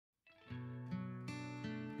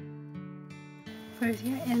right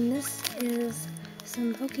here, and this is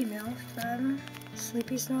some PokéMail from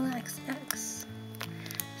Sleepy Snorlax X.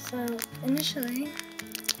 So initially,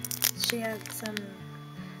 she had some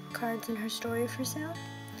cards in her story for sale,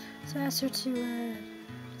 so I asked her to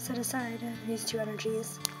set aside these 2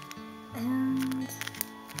 energies, and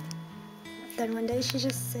then one day she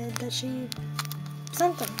just said that she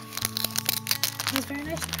sent them. It was very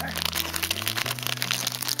nice of her.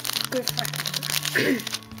 Good for her.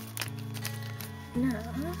 Now,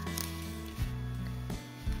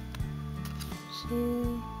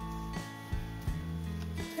 so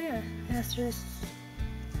yeah, I asked her to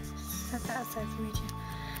set that aside for me too.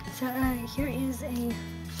 So here is a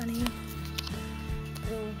funny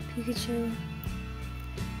little Pikachu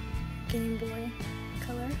Game Boy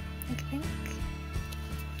color, I think.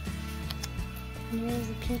 And here's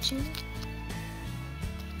a Pichu.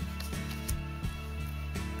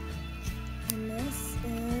 And this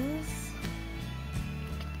is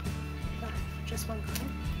just one card.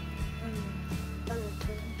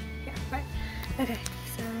 Yeah, right. Okay,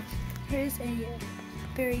 so here's a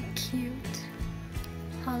very cute,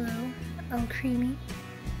 hollow, creamy.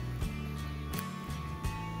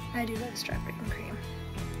 I do love strawberry and cream.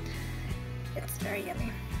 It's very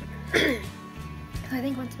yummy. I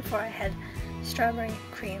think once before I had strawberry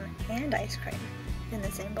cream and ice cream in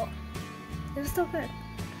the same bowl. It was still good.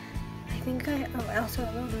 I think I also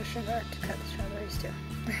a little bit of sugar to cut the strawberries too.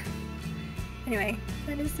 Anyway,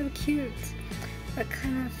 that is so cute. I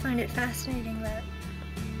kind of find it fascinating that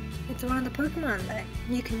it's one of the Pokemon that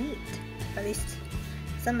you can eat. At least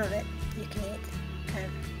some of it you can eat. Kind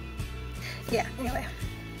of. Yeah, anyway.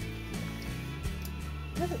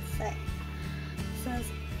 What does it say? It says,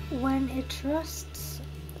 when it trusts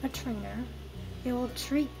a trainer, it will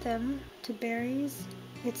treat them to berries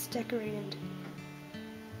it's decorated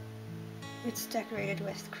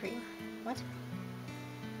with cream. What?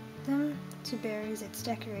 Them to berries it's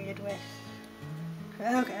decorated with.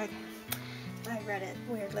 Okay. I read it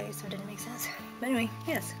weirdly, so it didn't make sense. But anyway,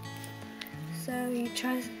 yes. So you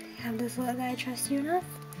have this little guy trust you enough?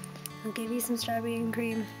 I'll give you some strawberry and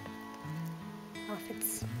cream off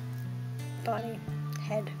its body,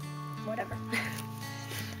 head, whatever.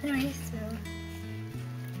 Anyway, so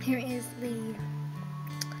here is the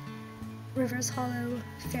Reverse Hollow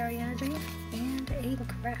Fairy Energy and a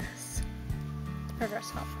grass. Reverse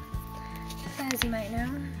Hollow. As you might know,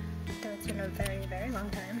 though it's been a very, very long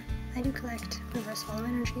time, I do collect Reverse Hollow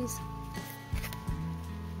Energies.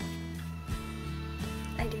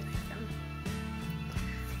 I do like them.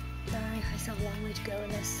 I still have a long way to go in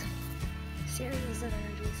this series of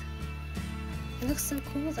energies. It looks so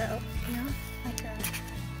cool though, you know? Like a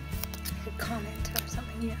comet or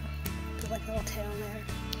something, you know? With like a little tail there.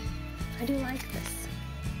 I do like this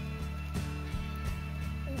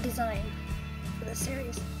design for this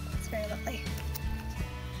series. It's very lovely.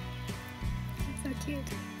 It's so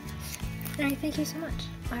cute. Alright, thank you so much.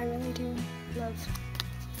 I really do love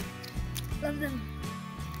them.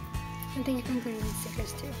 And thank you for including these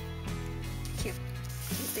stickers too. Cute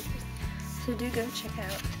stickers. So do go check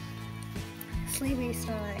out Sleepy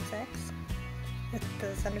Snorlax X with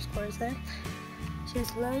those underscores there. She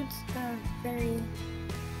has loads of very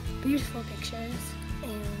beautiful pictures,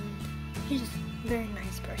 and she's just a very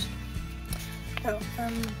nice person. Oh,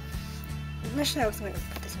 initially I wasn't going to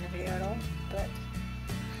put this in a video at all, but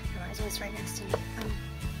I might as well, it's right next to me.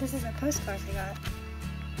 This is a postcard I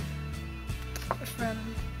got from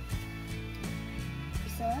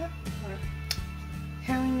Priscilla, or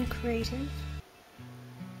Heroin Creative,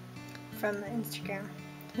 from Instagram.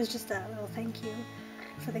 It was just a little thank you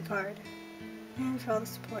for the card and for all the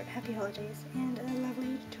support. Happy holidays and a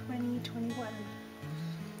lovely 2021.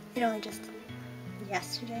 It only just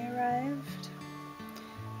yesterday arrived,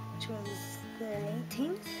 which was the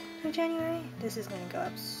 18th of January. This is going to go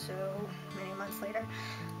up so many months later.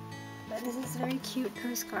 But this is a very cute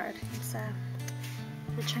postcard. It's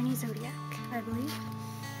the Chinese zodiac, I believe.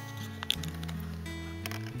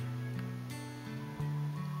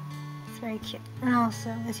 It's very cute. And also,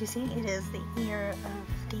 as you see, it is the ear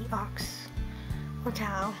of the ox or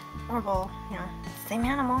cow or bull, you know, same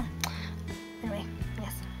animal. Anyway,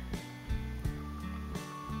 yes.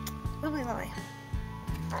 Lovely.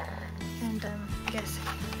 And I guess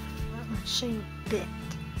I'm gonna show you a bit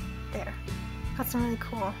there. Got some really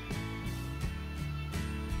cool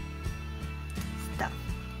stuff.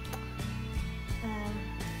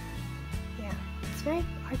 Yeah, it's very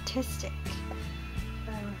artistic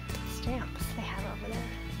stamps they have over there.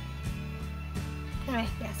 Anyway,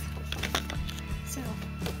 yes. So,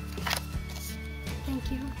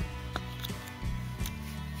 thank you.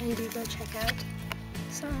 And do go check out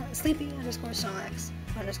sleepy_songx_x.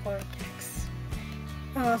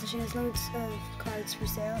 Oh, also she has loads of cards for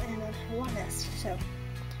sale and a want list, so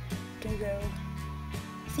do go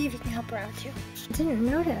see if you can help her out too. I didn't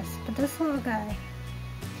notice, but this little guy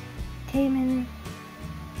came in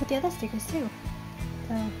with the other stickers too.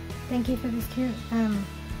 So thank you for this cute,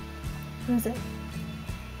 what is it?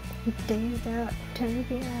 Dazed out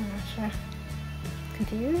turkey? I'm not sure.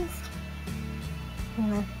 Confused?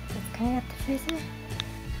 And that's kind of up to freezer.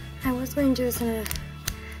 I was going to do this in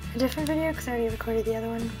a different video because I already recorded the other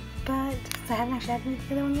one, but since I haven't actually had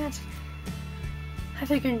the other one yet, I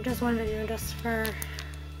figured just one video just for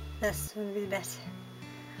this would be a bit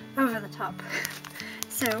over the top.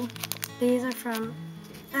 So these are from,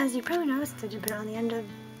 as you probably noticed, I did put it on the end of,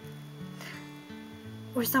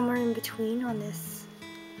 or somewhere in between on this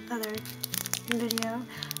other video.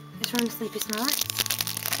 It's from Sleepy Snorlax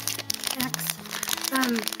X.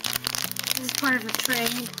 This is part of a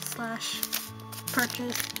trade /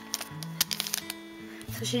 purchase,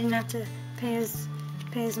 so she didn't have to pay as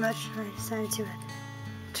much. I decided to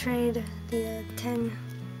trade the 10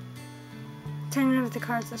 of the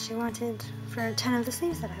cards that she wanted for 10 of the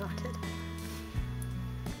sleeves that I wanted.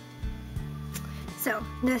 So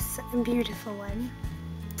this beautiful one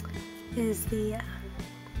is the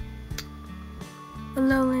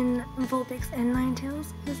Alolan Vulpix and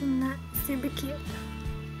Ninetales. Isn't that super cute?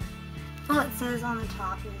 All it says on the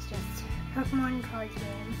top is just Pokemon card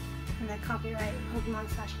game and the copyright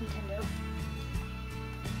Pokemon/Nintendo.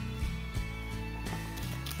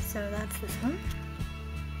 So that's this one.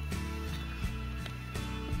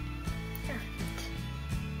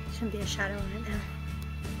 Shouldn't be a shadow on it now.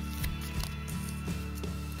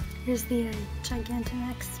 Here's the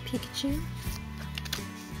Gigantamax Pikachu.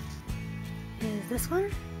 Is this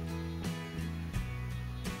one?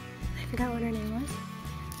 I forgot what her name was.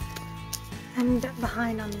 I'm a bit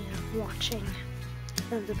behind on the watching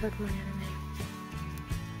of the Pokemon anime.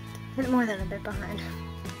 A bit more than a bit behind. I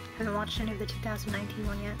haven't watched any of the 2019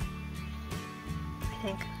 one yet, I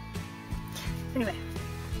think. Anyway,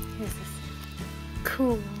 here's this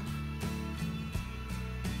cool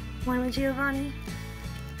one with Giovanni.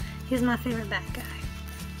 He's my favorite bad guy.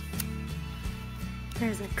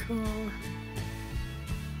 There's a cool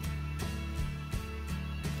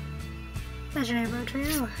Legendary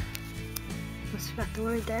Botryl. Almost forgot the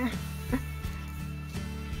word there.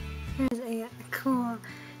 Here's a cool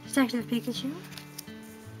Detective Pikachu.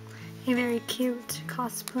 A very cute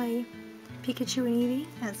cosplay Pikachu and Eevee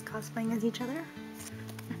as cosplaying as each other.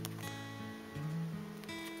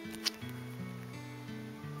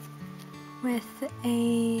 With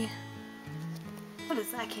a, what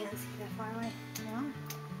is that? I can't see that far away now.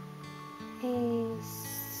 A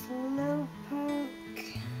Slowpoke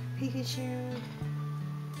Pikachu,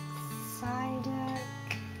 Psyduck,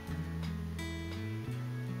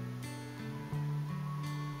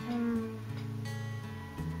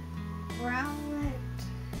 Rowlet,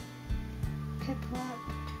 Piplup,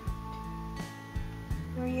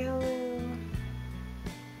 Riolu,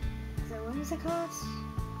 what was it called?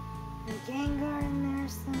 A Gengar in there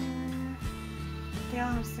somewhere. They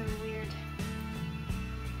all have some weird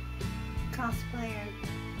cosplay or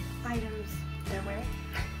items they're wearing.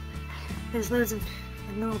 There's loads of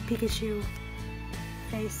little Pikachu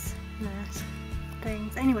face mask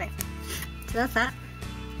things. Anyway, so that's that.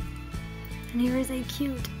 And here is a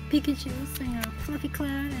cute Pikachu sitting on a fluffy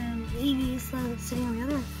cloud, and Eevee is sitting on the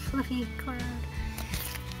other fluffy cloud.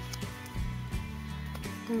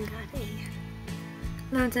 And got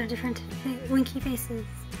loads of different winky faces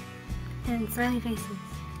and smiley faces.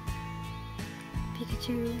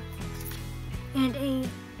 Pikachu and a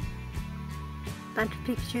bunch of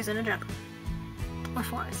Pikachus in a jungle. Or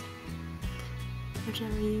forest.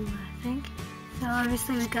 Whichever you think. So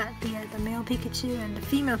obviously we got the male Pikachu and the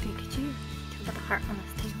female Pikachu. Got the heart on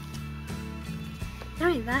his tail.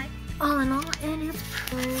 Anyway, that all in all, and it's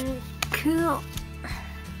pretty cool.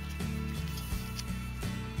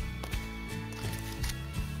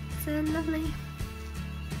 So lovely.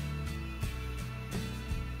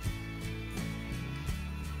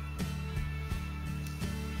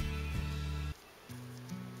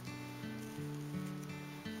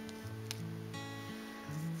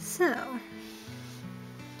 So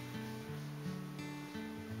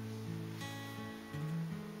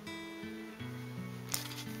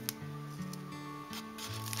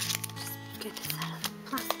just get this out of the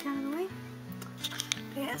plastic out of the way.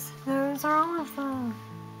 Yes, those are all of them.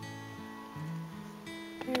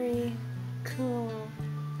 Very cool